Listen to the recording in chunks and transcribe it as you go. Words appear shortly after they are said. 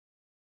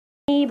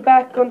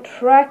Back on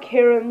track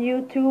here on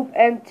YouTube,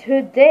 and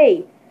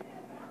today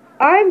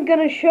I'm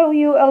gonna show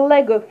you a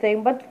Lego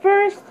thing, but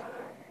first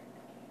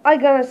I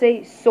gotta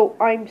say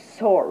I'm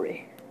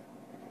sorry.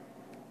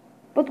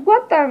 But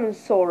what I'm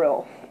sorry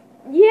of?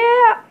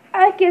 Yeah,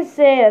 I can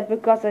say it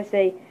because I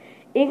say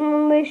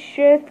English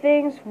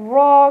things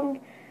wrong,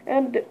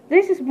 and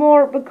this is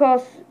more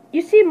because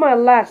you see my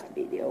last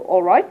video,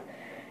 alright?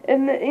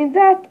 And in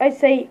that I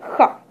say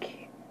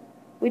schack.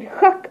 With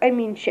schack I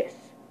mean chess.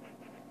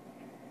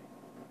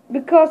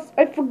 Because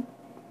I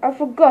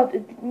forgot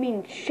it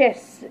means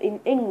chess in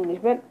English,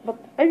 but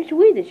I'm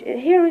Swedish.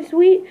 Here in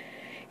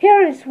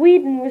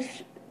Sweden we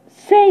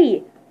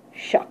say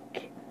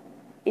schack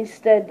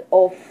instead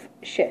of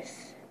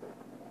chess.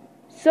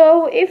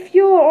 So if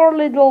you are a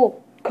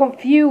little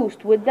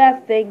confused with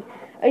that thing,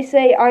 I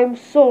say I'm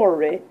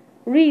sorry,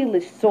 really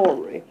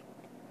sorry.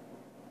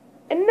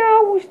 And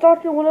now we're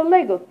starting with a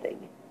Lego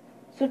thing.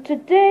 So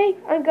today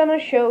I'm gonna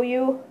show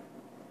you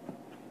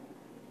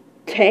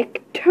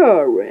tech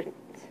turret.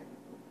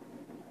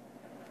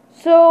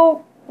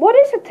 So what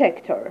is a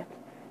tech turret?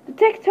 The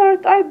tech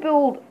turret I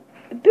build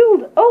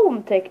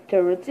own tech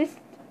turrets is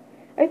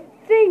a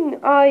thing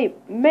I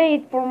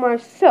made for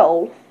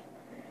myself.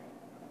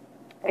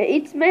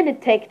 It's many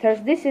tech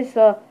turrets. This is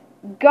a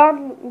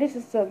gun. This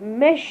is a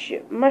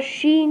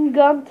machine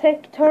gun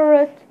tech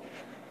turret.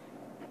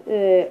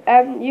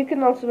 And you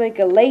can also make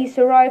a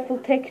laser rifle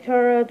tech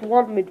turret,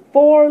 one with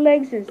 4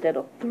 legs instead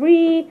of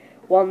 3,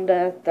 one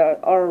that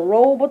are a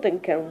robot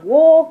and can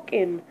walk,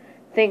 and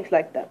things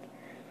like that.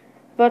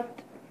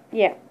 But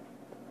yeah,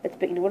 let's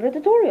begin with the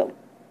tutorial.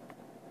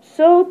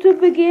 So to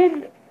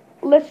begin,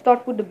 let's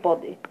start with the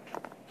body.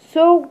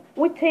 So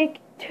we take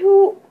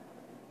 2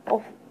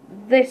 of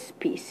these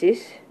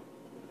pieces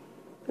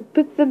and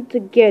put them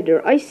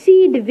together. I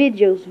see the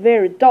videos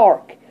very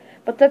dark,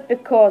 but that's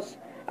because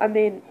I'm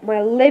in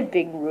my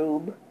living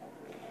room.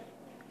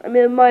 and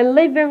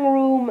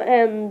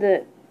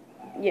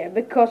yeah,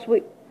 because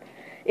we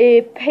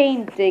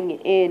painting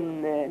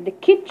in the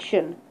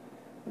kitchen.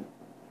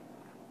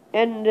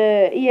 And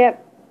yeah,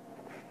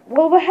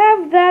 well, we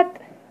have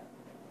that.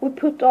 We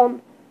put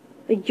on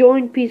a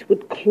joint piece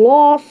with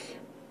claws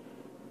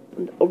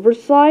on the other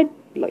side,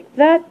 like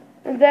that.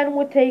 And then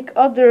we take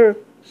other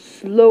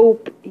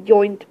slope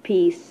joint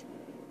piece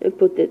and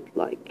put it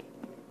like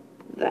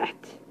that.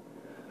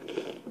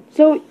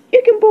 So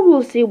you can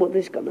probably see what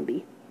this is gonna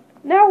be.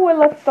 Now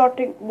we're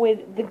starting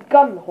with the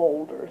gun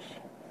holders.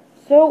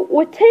 So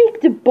we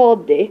take the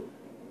body,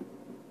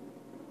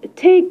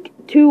 take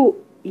 2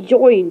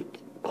 joint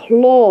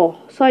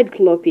side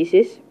claw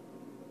pieces,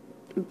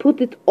 and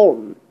put it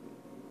on.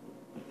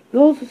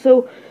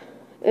 Also,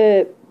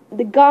 the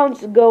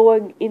guns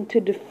going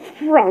into the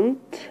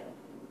front.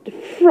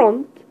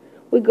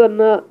 We're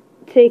gonna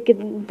take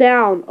it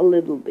down a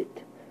little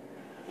bit.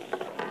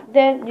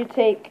 Then you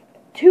take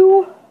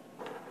 2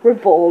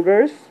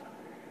 revolvers.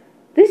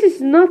 This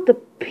is not the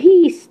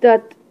piece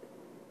that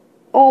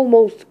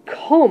almost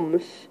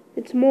comes.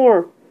 It's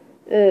more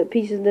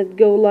pieces that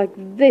go like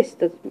this.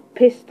 That's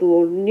pistol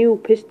or new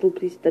pistol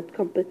piece that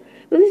come. But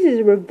this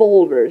is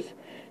revolvers.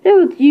 I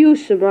don't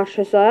use so much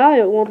as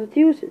I wanted to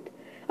use it.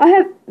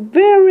 I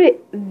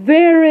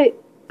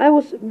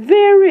was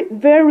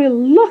very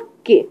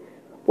lucky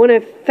when I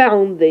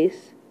found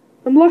this.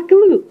 I'm Lucky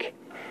Luke.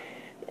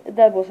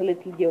 That was a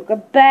little joke, a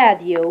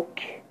bad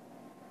joke.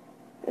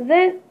 And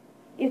then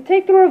you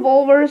take the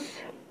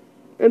revolvers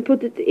and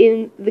put it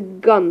in the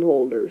gun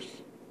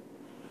holders.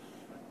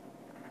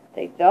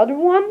 Take the other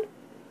one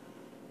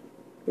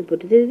and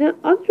put it in the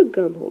other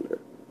gun holder.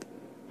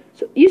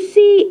 So you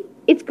see,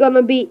 it's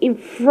gonna be in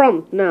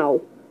front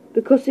now,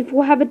 because if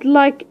we have it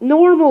like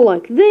normal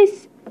like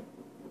this,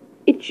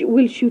 it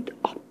will shoot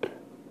up.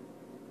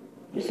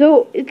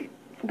 So it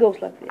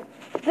goes like this.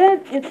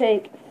 Then you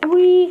take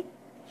 3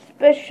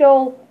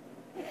 special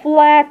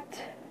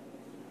flat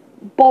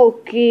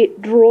bulky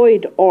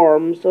droid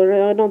arms, or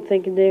I don't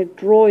think they're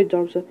droid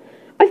arms.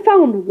 I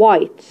found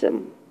whites.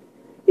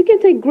 You can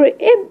take gray,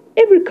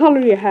 every color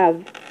you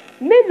have.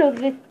 Many of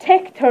the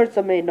tech turrets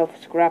are made of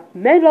scrap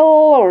metal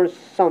or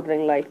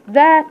something like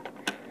that.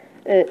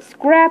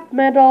 Scrap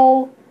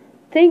metal,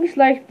 things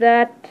like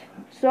that.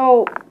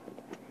 So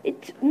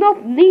it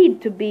not need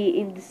to be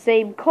in the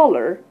same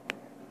color.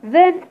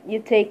 Then you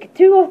take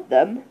 2 of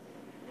them,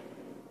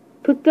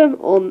 put them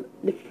on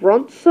the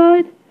front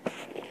side,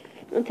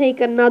 and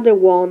take another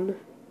one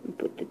and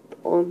put it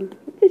on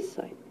this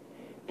side.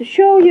 To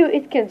show you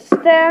it can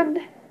stand,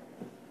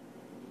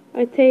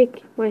 I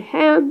take my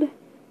hand.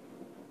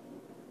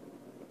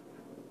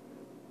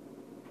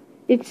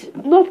 It's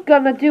not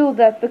gonna do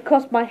that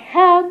because my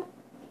hand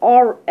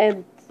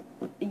aren't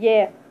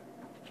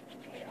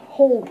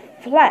hold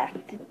flat.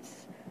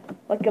 It's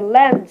like a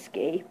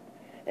landscape.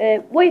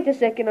 Wait a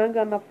second, I'm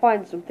gonna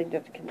find something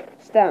that I can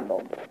stand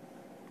on.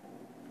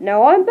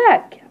 Now I'm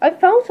back. I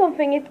found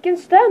something it can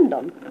stand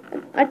on.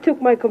 I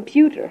took my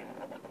computer.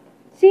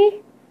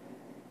 See?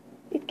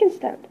 It can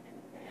stand.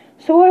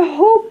 So I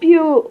hope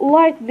you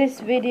like this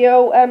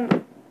video,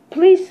 and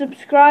please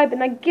subscribe.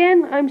 And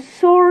again, I'm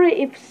sorry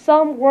if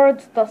some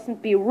words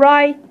doesn't be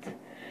right,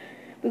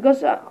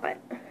 because I'm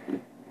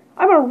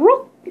a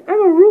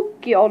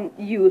rookie on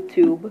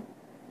YouTube.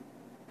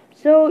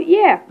 So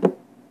yeah,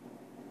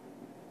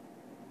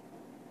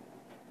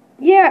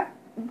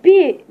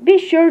 be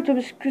sure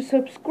to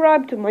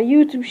subscribe to my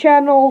YouTube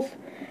channels,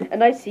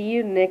 and I see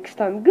you next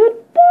time.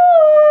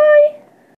 Goodbye.